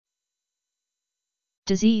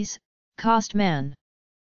Disease, Kostmann.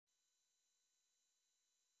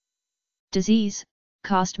 Disease,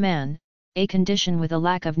 Kostmann, a condition with a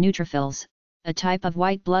lack of neutrophils, a type of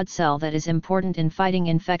white blood cell that is important in fighting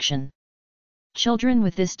infection. Children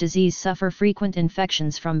with this disease suffer frequent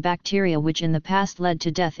infections from bacteria which in the past led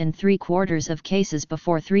to death in 3/4 of cases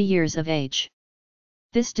before 3 years of age.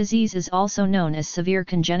 This disease is also known as severe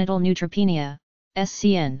congenital neutropenia,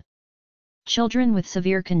 SCN. Children with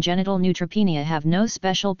severe congenital neutropenia have no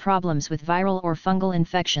special problems with viral or fungal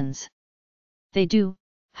infections. They do,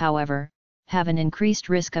 however, have an increased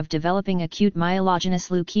risk of developing acute myelogenous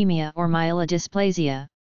leukemia or myelodysplasia,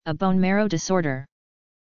 a bone marrow disorder.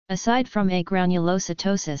 Aside from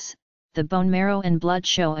agranulocytosis, the bone marrow and blood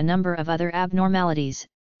show a number of other abnormalities,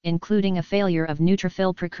 including a failure of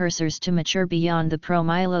neutrophil precursors to mature beyond the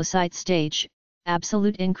promyelocyte stage,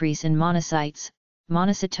 absolute increase in monocytes,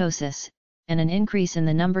 monocytosis, and an increase in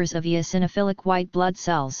the numbers of eosinophilic white blood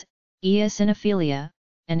cells, eosinophilia,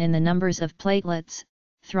 and in the numbers of platelets,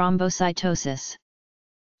 thrombocytosis.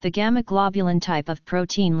 The gamma globulin type of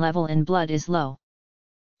protein level in blood is low.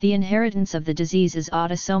 The inheritance of the disease is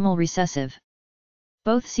autosomal recessive.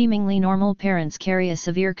 Both seemingly normal parents carry a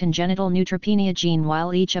severe congenital neutropenia gene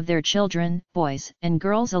while each of their children, boys and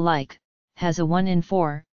girls alike, has a 1 in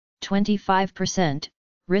 4, 25%,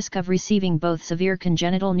 risk of receiving both severe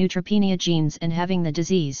congenital neutropenia genes and having the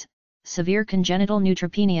disease, severe congenital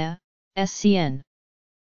neutropenia, SCN.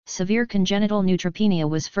 Severe congenital neutropenia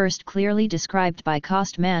was first clearly described by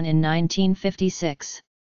Kostmann in 1956.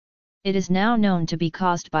 It is now known to be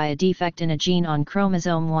caused by a defect in a gene on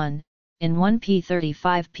chromosome 1, in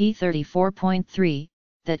 1p35p34.3,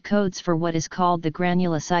 that codes for what is called the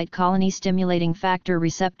granulocyte colony stimulating factor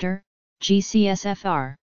receptor,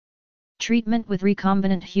 GCSFR. Treatment with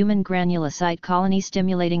recombinant human granulocyte colony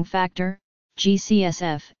stimulating factor,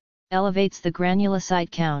 GCSF, elevates the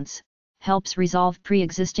granulocyte counts, helps resolve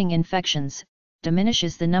pre-existing infections,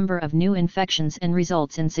 diminishes the number of new infections and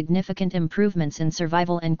results in significant improvements in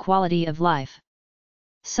survival and quality of life.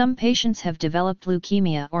 Some patients have developed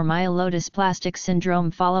leukemia or myelodysplastic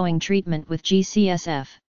syndrome following treatment with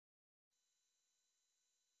GCSF.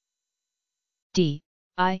 D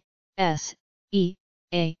I S E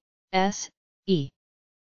A S E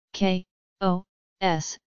K O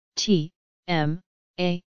S T M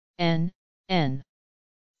A N N.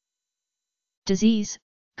 Disease,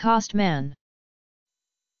 Kostmann.